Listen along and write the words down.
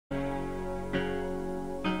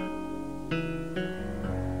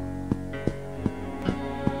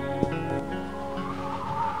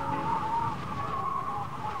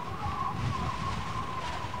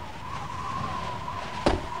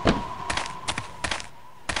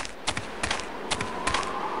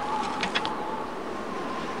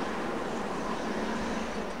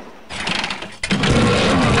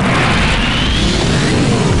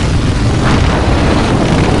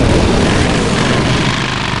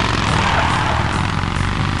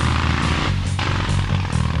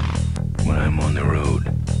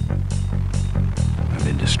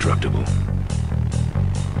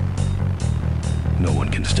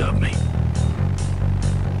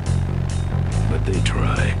but they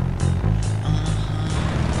try.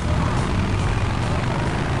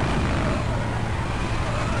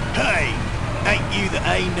 Hey, ain't you the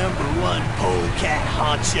 #1 polecat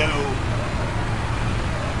honcho?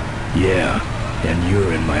 Yeah, and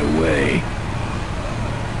you're in my way.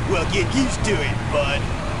 Well, get used to it, bud.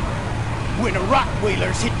 When the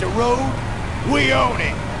Rockwheelers hit the road, we own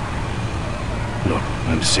it. Look,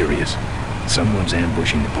 I'm serious. Someone's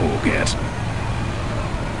ambushing the polecats.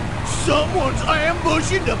 Someone's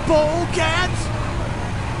ambushing the polecats?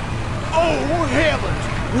 Oh, heavens!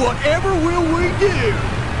 Whatever will we do?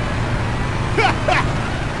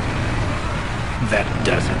 That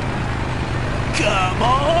does it. Come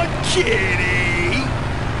on, kitty!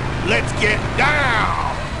 Let's get down!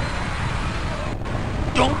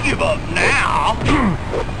 Don't give up now!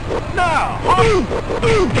 Now!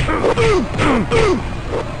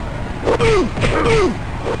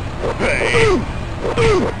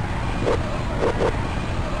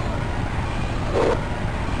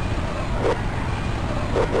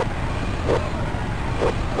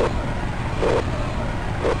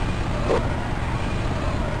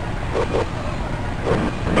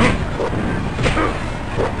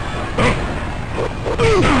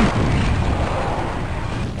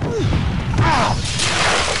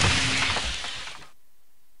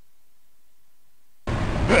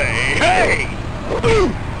 Hey!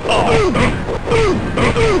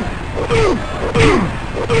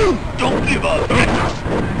 Don't give up!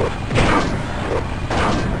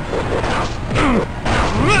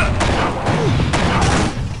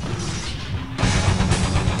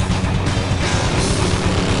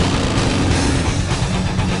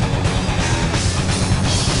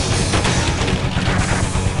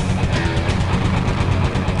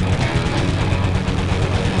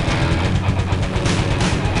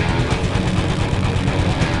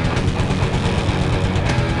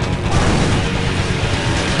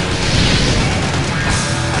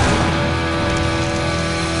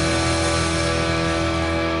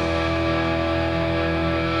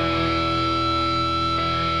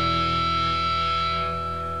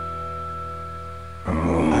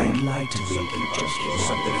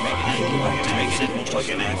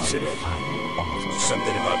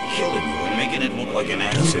 Something about killing you and making it look like an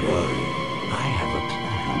accident. I have a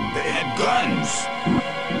plan. They had guns.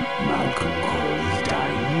 Malcolm Corey's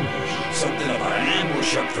dying wish. Something about an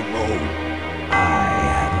ambush up the road. I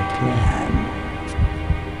have a plan.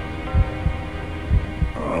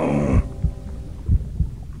 Oh.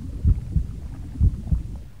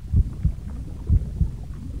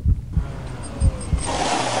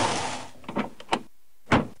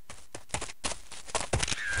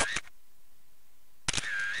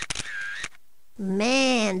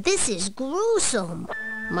 Man, this is gruesome.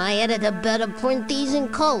 My editor better print these in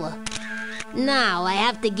color. Now I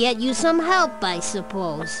have to get you some help, I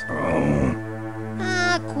suppose. Oh.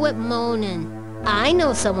 Ah, quit moaning. I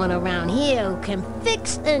know someone around here who can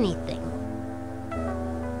fix anything.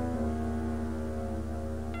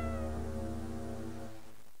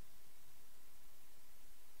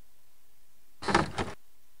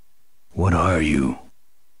 What are you?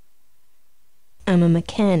 I'm a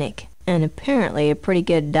mechanic, and apparently a pretty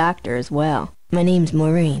good doctor as well. My name's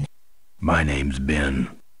Maureen. My name's Ben.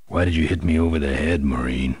 Why did you hit me over the head,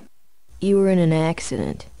 Maureen? You were in an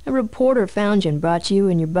accident. A reporter found you and brought you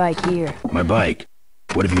and your bike here. My bike?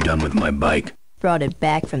 What have you done with my bike? Brought it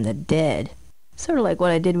back from the dead. Sort of like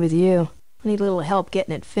what I did with you. I need a little help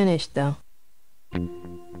getting it finished, though.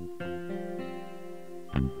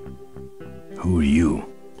 Who are you?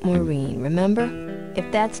 Maureen, remember? If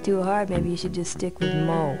that's too hard, maybe you should just stick with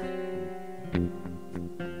Mo.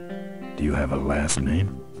 Do you have a last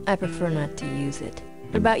name? I prefer not to use it.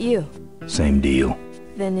 What about you? Same deal.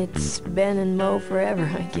 Then it's Ben and Mo forever,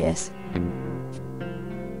 I guess.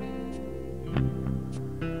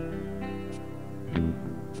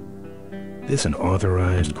 This an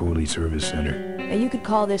authorized Corley Service Center? Now, you could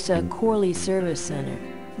call this a Corley Service Center,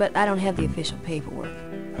 but I don't have the official paperwork.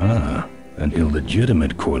 Ah, an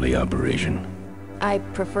illegitimate Corley operation. I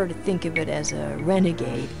prefer to think of it as a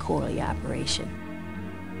renegade Corley operation.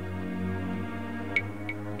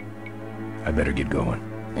 I better get going.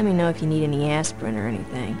 Let me know if you need any aspirin or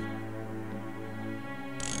anything.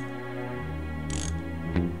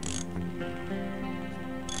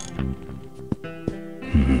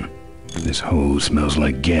 This hose smells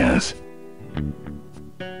like gas.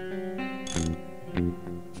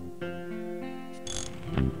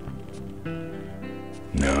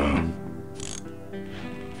 No.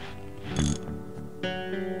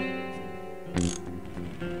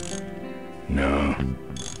 No.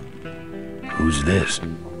 Who's this?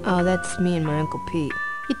 Oh, that's me and my Uncle Pete.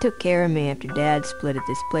 He took care of me after Dad split at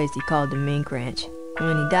this place he called the Mink Ranch. And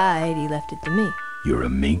when he died, he left it to me. You're a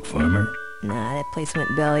mink farmer? Nah, that place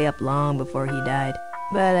went belly up long before he died.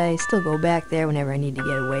 But I still go back there whenever I need to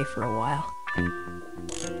get away for a while.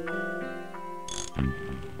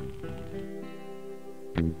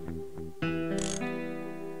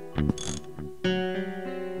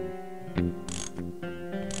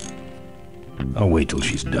 I'll wait till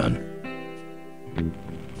she's done.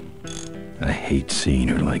 I hate seeing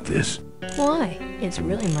her like this. Why? It's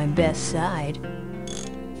really my best side.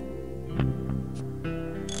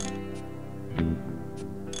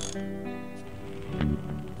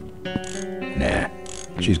 Nah,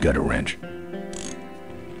 she's got a wrench.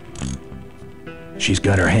 She's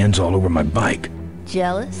got her hands all over my bike.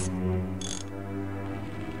 Jealous?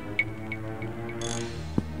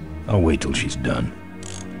 I'll wait till she's done.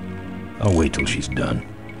 I'll wait till she's done.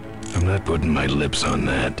 I'm not putting my lips on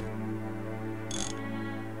that.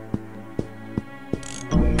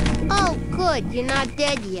 Oh, good, you're not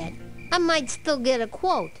dead yet. I might still get a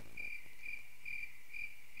quote.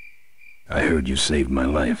 I heard you saved my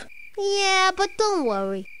life. Yeah, but don't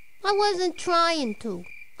worry. I wasn't trying to.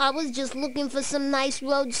 I was just looking for some nice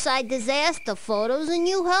roadside disaster photos and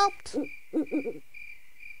you helped.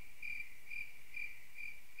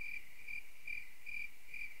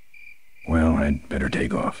 Well, I'd better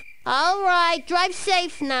take off. All right, drive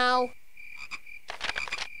safe now.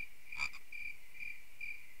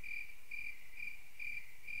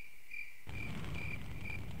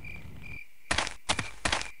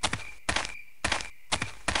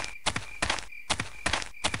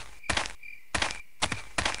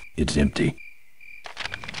 It's empty.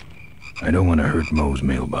 I don't want to hurt Mo's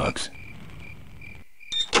mailbox.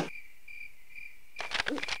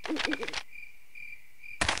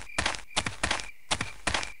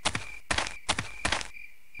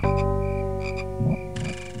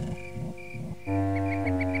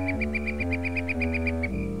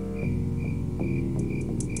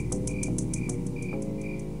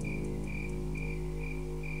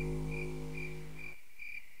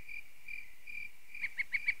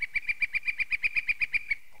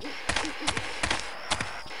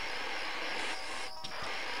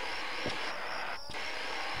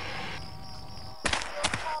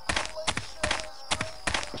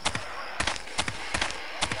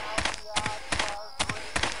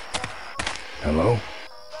 Hello?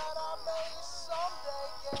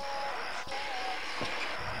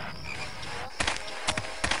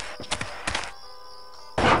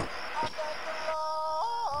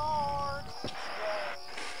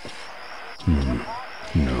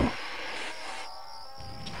 No.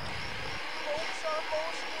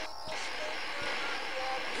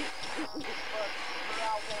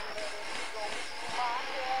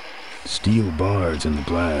 Steel bars in the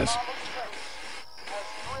glass.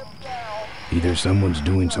 Either someone's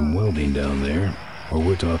doing some welding down there, or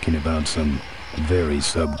we're talking about some very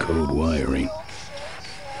subcode wiring.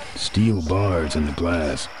 Steel bars in the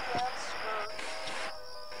glass.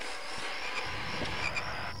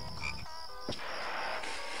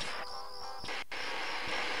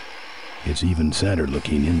 It's even sadder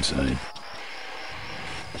looking inside.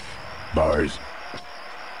 Bars.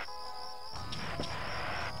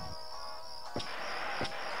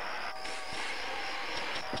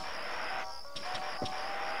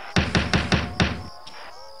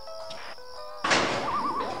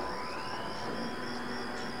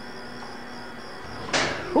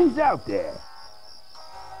 Who's out there?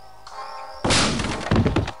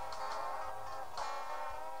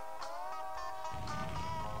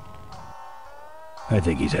 I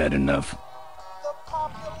think he's had enough.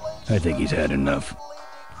 I think he's had enough.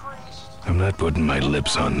 I'm not putting my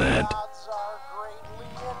lips on that.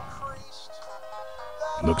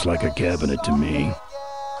 Looks like a cabinet to me.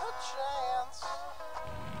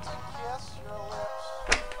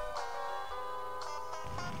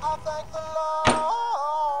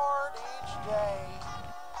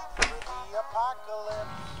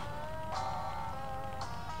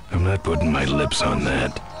 I'm not putting my lips on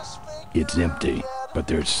that. It's empty, but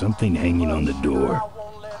there's something hanging on the door.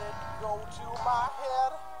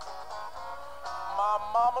 My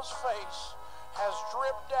mama's face has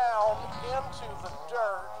dripped down into the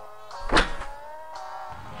dirt.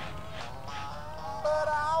 But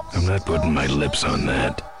I'm not putting my lips on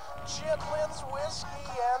that. Chitlins, whiskey,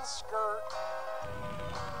 and skirt.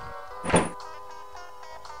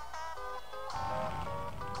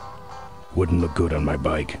 Wouldn't look good on my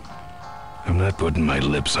bike. I'm not putting my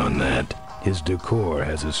lips on that. His decor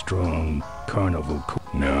has a strong carnival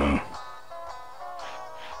no.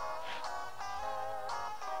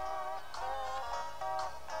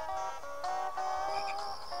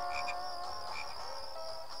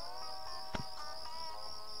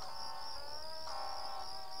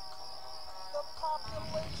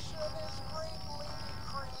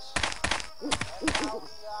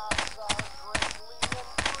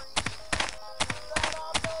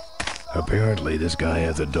 Apparently this guy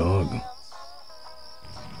has a dog.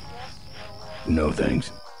 No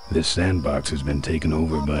thanks. This sandbox has been taken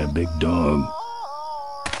over by a big dog.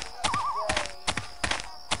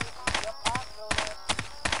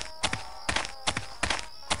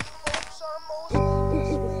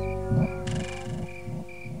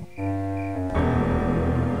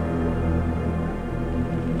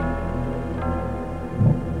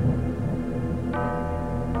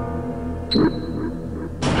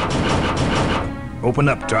 Open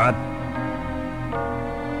up, Todd.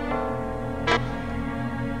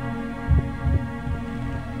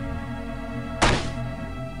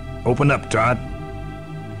 Open up, Todd.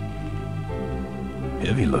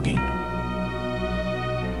 Heavy looking.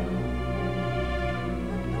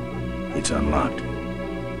 It's unlocked.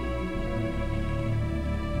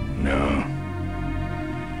 No.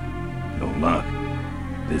 No lock.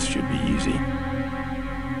 This should be easy.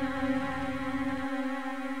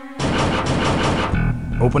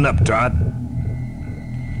 Open up, Todd.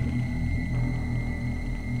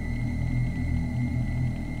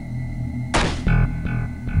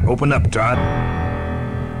 Open up, Todd.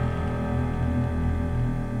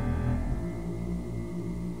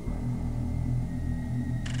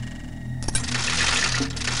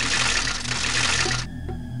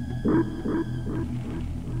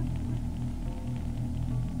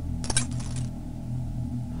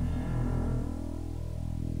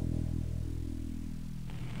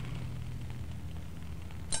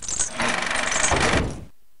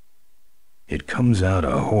 It comes out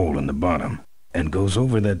a hole in the bottom and goes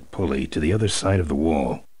over that pulley to the other side of the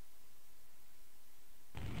wall.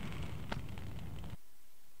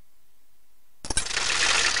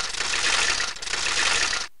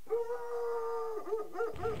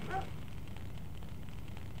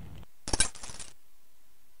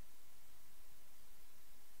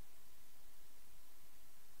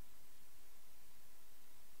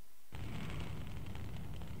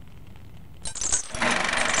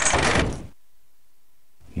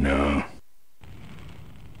 No.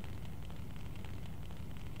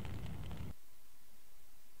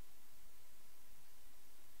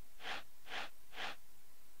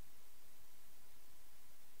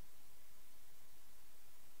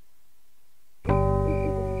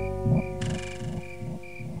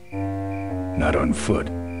 Not on foot.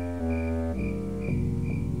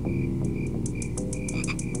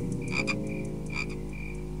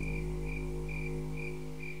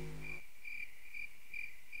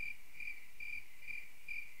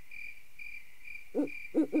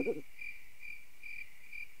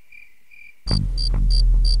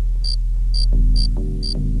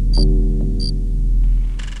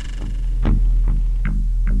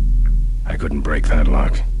 I couldn't break that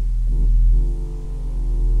lock.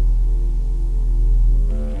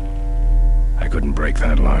 I couldn't break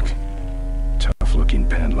that lock. Tough-looking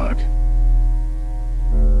padlock.